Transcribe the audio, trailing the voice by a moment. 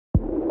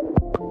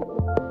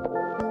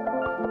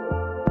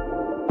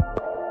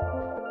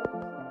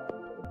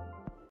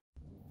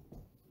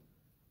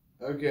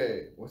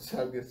Okay, what's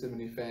up,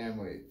 Gethsemane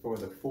family? For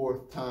the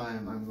fourth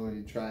time, I'm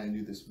going to try and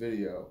do this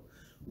video.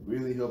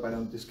 Really hope I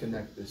don't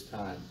disconnect this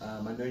time.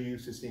 I know you're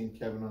used to seeing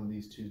Kevin on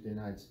these Tuesday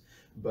nights,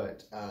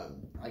 but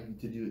I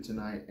get to do it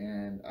tonight,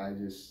 and I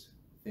just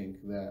think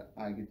that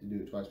I get to do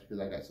it twice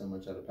because I got so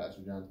much out of Pastor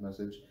John's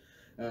message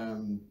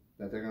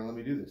that they're going to let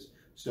me do this.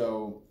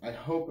 So I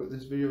hope that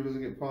this video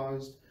doesn't get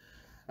paused.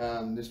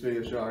 This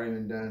video should already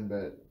been done,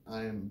 but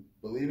I am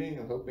believing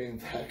and hoping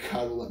that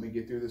God will let me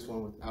get through this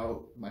one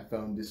without my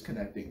phone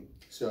disconnecting.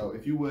 So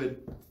if you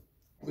would,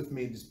 with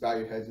me, just bow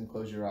your heads and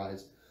close your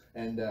eyes,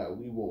 and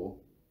we'll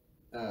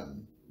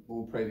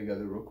pray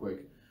together real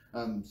quick.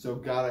 So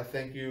God, I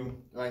thank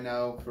you right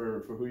now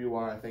for who you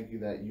are. I thank you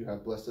that you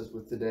have blessed us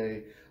with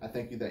today. I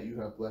thank you that you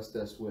have blessed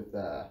us with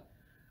air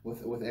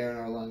in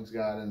our lungs,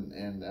 God,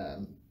 and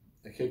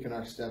a kick in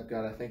our step,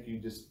 God. I thank you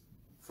just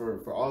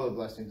for all the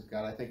blessings,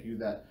 God. I thank you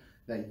that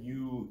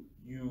you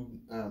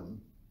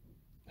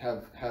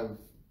have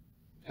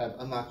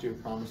unlocked your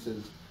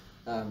promises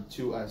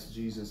to us,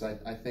 Jesus.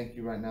 I thank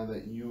you right now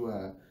that you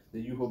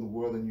hold the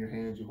world in your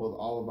hands. You hold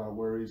all of our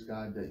worries,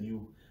 God. That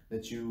you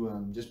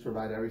just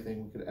provide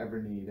everything we could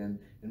ever need and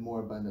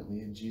more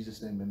abundantly. In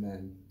Jesus' name,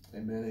 amen.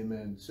 Amen.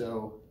 Amen.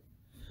 So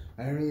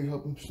I really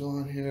hope I'm still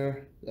on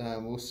here.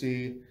 We'll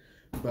see,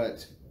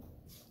 but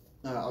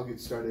I'll get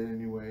started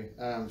anyway.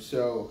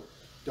 So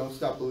don't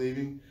stop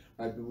believing.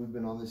 We've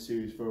been on this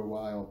series for a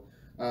while.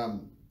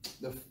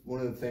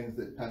 One of the things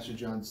that Pastor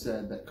John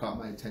said that caught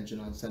my attention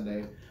on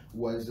Sunday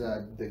was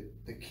the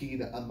key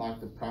to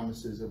unlock the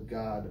promises of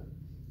God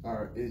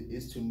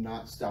is to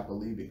not stop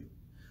believing.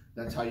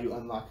 That's how you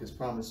unlock his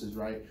promises,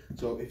 right?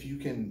 So if you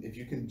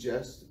can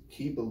just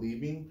keep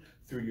believing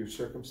through your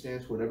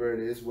circumstance, whatever it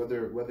is,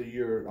 whether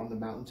you're on the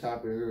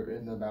mountaintop or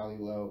in the valley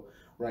low,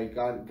 right?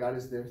 God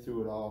is there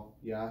through it all.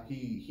 Yeah,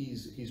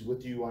 he's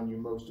with you on your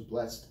most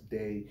blessed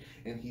day,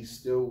 and he's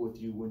still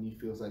with you when you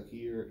feels like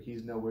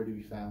he's nowhere to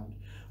be found,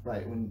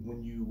 right?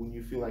 When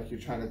you feel like you're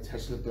trying to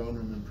touch the throne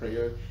room in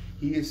prayer,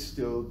 he is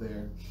still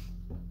there.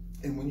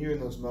 And when you're in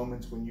those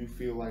moments when you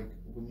feel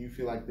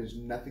like there's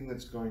nothing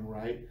that's going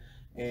right,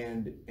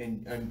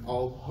 and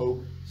all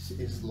hope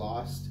is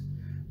lost,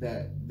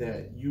 that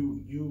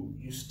you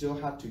still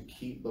have to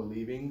keep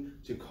believing,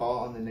 to call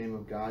on the name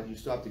of God. You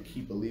still have to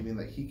keep believing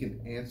that he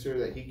can answer,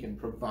 that he can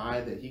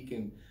provide, that he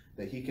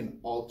can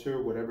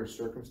alter whatever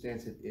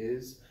circumstance it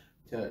is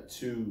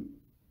to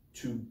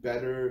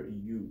better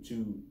you,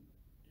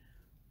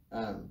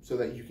 so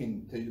that you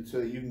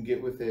can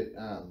get with it,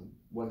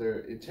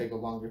 whether it take a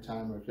longer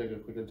time or take a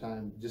quicker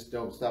time. Just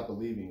don't stop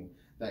believing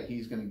that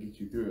he's going to get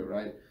you through it,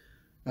 right?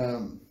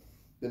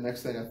 The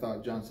next thing I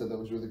thought John said that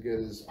was really good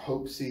is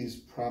hope sees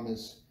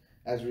promise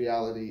as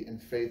reality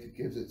and faith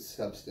gives it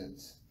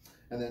substance.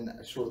 And then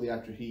shortly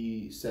after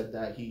he said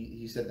that,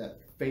 he said that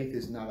faith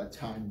is not a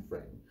time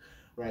frame,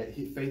 right?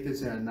 Having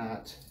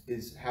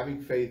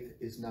faith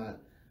is not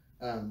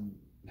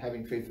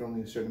having faith for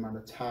only a certain amount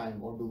of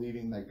time, or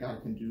believing that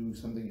God can do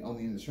something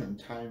only in a certain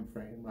time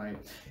frame, right?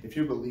 If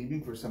you're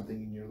believing for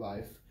something in your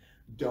life,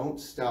 don't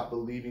stop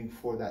believing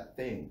for that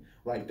thing,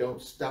 right?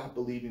 Don't stop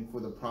believing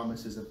for the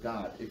promises of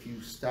God. If you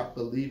stop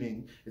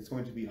believing, it's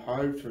going to be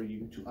hard for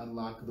you to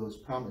unlock those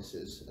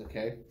promises,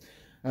 okay?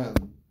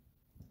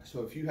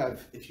 So if you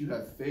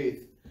have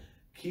faith,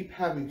 keep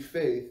having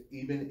faith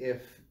even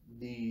if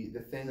the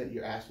thing that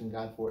you're asking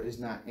God for is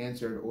not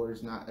answered or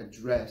is not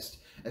addressed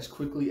as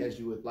quickly as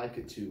you would like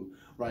it to,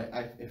 right?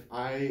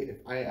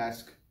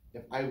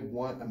 If I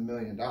want $1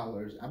 million,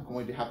 I'm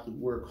going to have to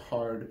work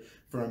hard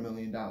for $1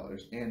 million.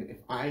 And if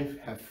I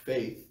have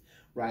faith,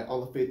 right,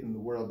 all the faith in the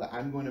world, that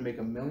I'm going to make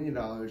 $1 million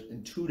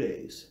in 2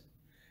 days,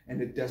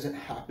 and it doesn't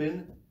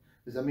happen,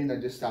 does that mean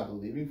I just stop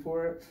believing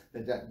for it?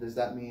 Does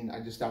that mean I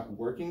just stop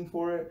working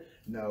for it?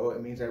 No,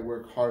 it means I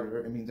work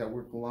harder. It means I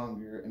work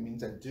longer. It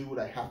means I do what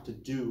I have to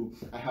do.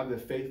 I have the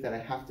faith that I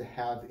have to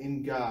have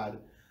in God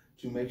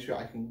to make sure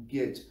I can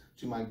get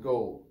to my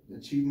goal,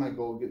 achieve my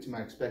goal, get to my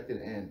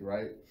expected end,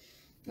 right?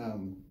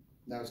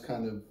 That was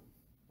kind of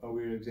a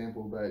weird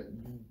example, but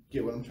you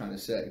get what I'm trying to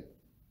say.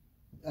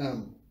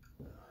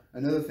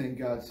 Another thing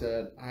God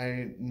said,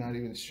 I'm not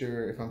even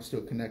sure if I'm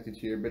still connected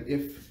here, but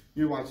if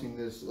you're watching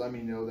this, let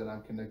me know that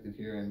I'm connected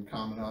here and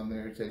comment on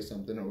there, say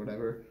something or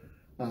whatever.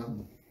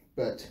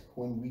 But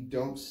when we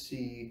don't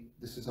see,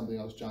 this is something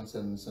else John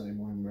said in the Sunday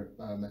morning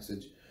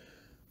message,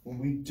 when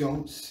we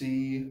don't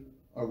see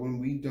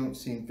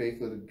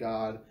faithful to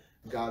God,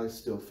 God is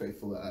still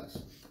faithful to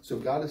us. So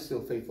God is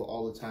still faithful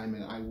all the time,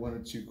 and I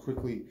wanted to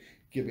quickly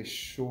give a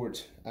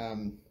short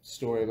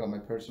story about my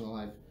personal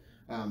life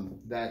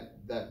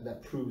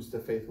that proves the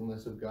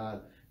faithfulness of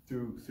God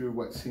through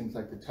what seems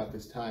like the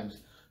toughest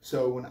times.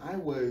 So when I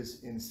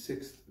was in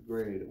 6th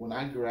grade, when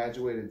I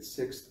graduated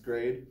 6th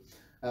grade,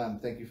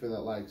 thank you for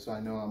that like, so I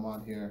know I'm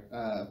on here.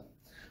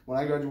 When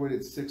I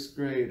graduated 6th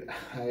grade,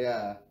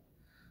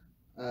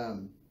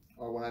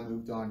 or when I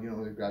moved on, you don't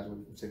really graduate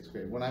from 6th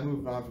grade. When I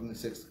moved on from the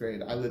 6th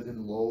grade, I lived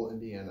in Lowell,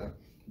 Indiana.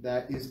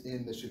 That is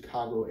in the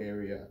Chicago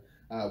area,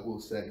 we'll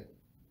say.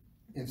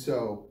 And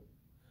so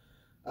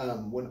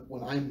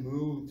when I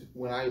moved,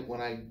 when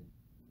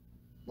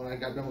I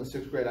got done with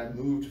sixth grade, I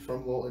moved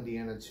from Lowell,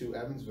 Indiana to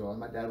Evansville, and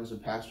my dad was a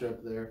pastor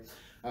up there.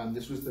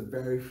 This was the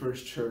very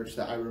first church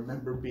that I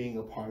remember being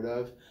a part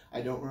of.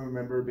 I don't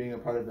remember being a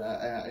part of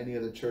any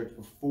other church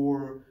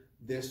before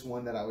this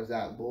one that I was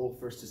at, Lowell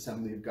First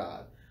Assembly of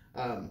God.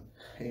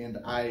 And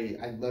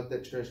I loved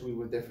that church. We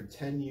were there for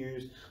 10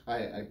 years.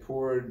 I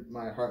poured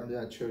my heart into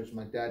that church.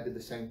 My dad did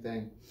the same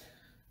thing.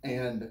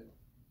 And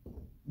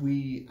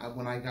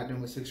when I got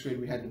done with sixth grade,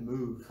 we had to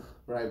move,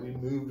 right? We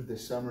moved the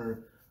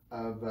summer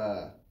of,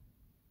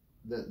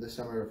 the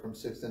summer from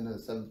sixth into the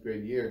seventh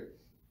grade year.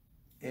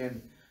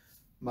 And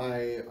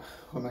when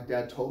my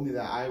dad told me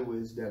that, I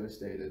was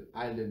devastated.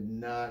 I did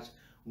not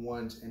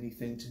want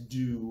anything to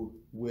do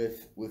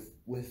with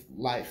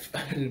life.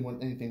 I didn't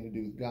want anything to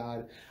do with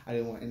God. I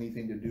didn't want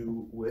anything to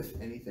do with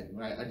anything,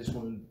 right? I just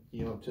wanted,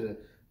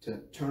 to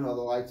turn all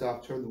the lights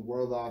off, turn the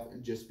world off,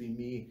 and just be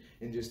me,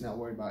 and just not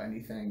worry about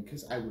anything,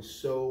 because I was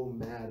so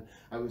mad.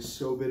 I was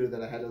so bitter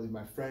that I had to leave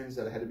my friends,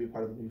 that I had to be a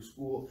part of a new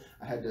school.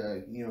 I had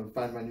to,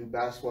 find my new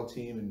basketball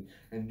team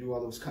and do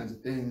all those kinds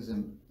of things.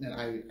 And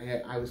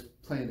I was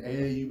playing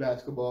AAU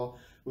basketball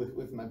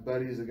with my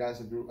buddies, the guys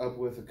I grew up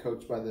with,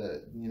 coached by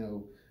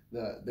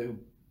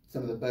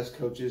some of the best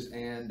coaches,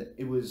 and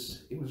it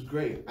was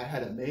great. I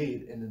had it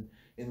made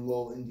in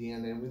Lowell,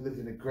 Indiana, and we lived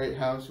in a great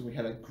house, and we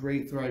had a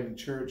great thriving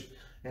church,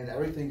 and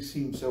everything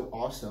seemed so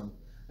awesome.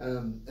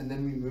 And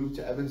then we moved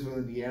to Evansville,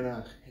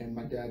 Indiana, and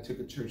my dad took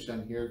a church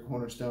down here,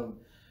 Cornerstone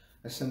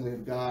Assembly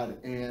of God,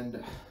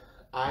 and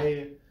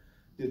I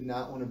did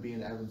not want to be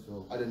in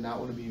Evansville. I did not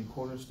want to be in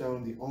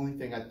Cornerstone. The only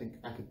thing I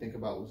could think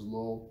about was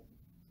Lowell,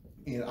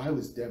 and I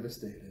was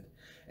devastated.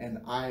 And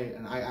I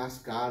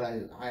asked God,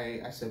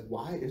 I said,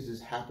 why is this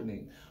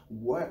happening?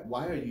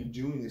 Why are you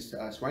doing this to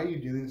us? Why are you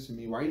doing this to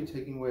me? Why are you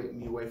taking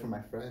me away from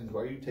my friends?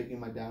 Why are you taking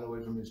my dad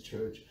away from his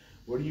church?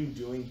 What are you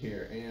doing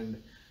here?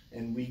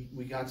 And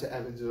we got to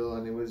Evansville,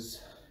 and it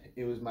was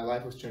my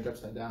life was turned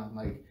upside down.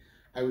 Like,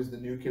 I was the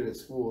new kid at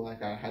school.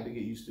 Like, I had to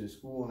get used to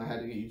school, and I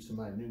had to get used to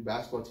my new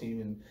basketball team,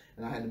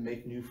 and I had to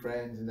make new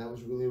friends, and that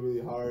was really,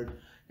 really hard.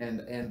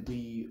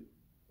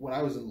 When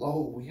I was in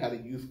Lowell, we had a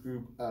youth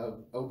group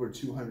of over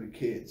 200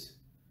 kids,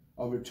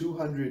 over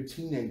 200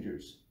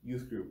 teenagers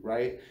youth group,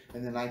 right?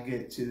 And then I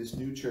get to this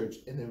new church,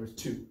 and there was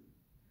two.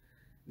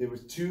 There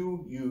was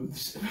two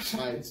youths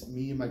besides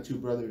me and my two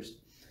brothers.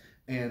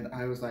 And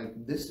I was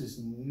like, this is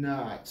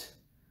not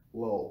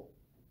Lowell.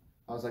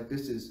 I was like,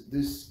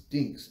 this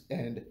stinks.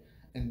 And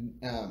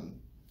down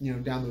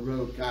the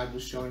road, God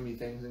was showing me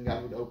things, and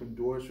God would open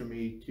doors for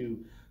me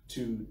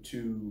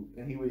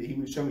and he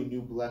would show me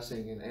new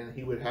blessing, and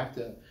I would have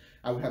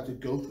to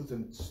go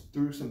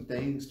through some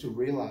things to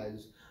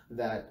realize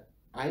that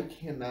I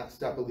cannot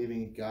stop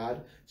believing in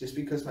God just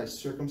because my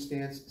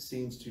circumstance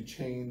seems to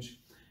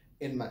change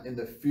in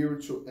the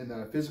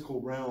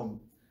physical realm.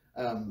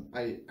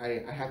 I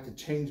have to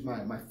change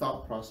my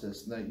thought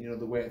process,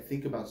 the way I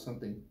think about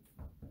something,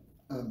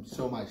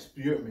 so my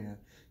spirit man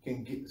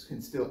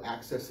can still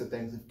access the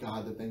things of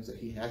God, the things that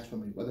He has for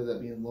me, whether that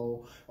be in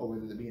Lowell, or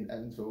whether that be in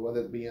Evansville, whether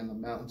it be on the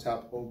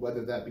mountaintop, or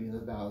whether that be in the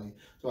valley.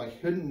 So I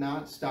could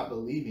not stop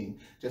believing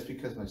just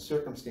because my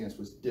circumstance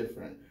was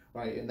different,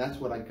 right? And that's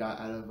what I got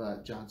out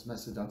of John's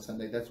message on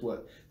Sunday. That's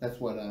what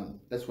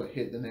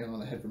hit the nail on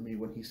the head for me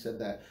when he said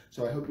that.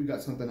 So I hope you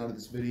got something out of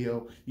this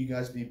video. You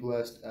guys be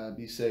blessed,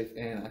 be safe,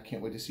 and I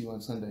can't wait to see you on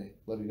Sunday.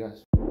 Love you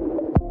guys.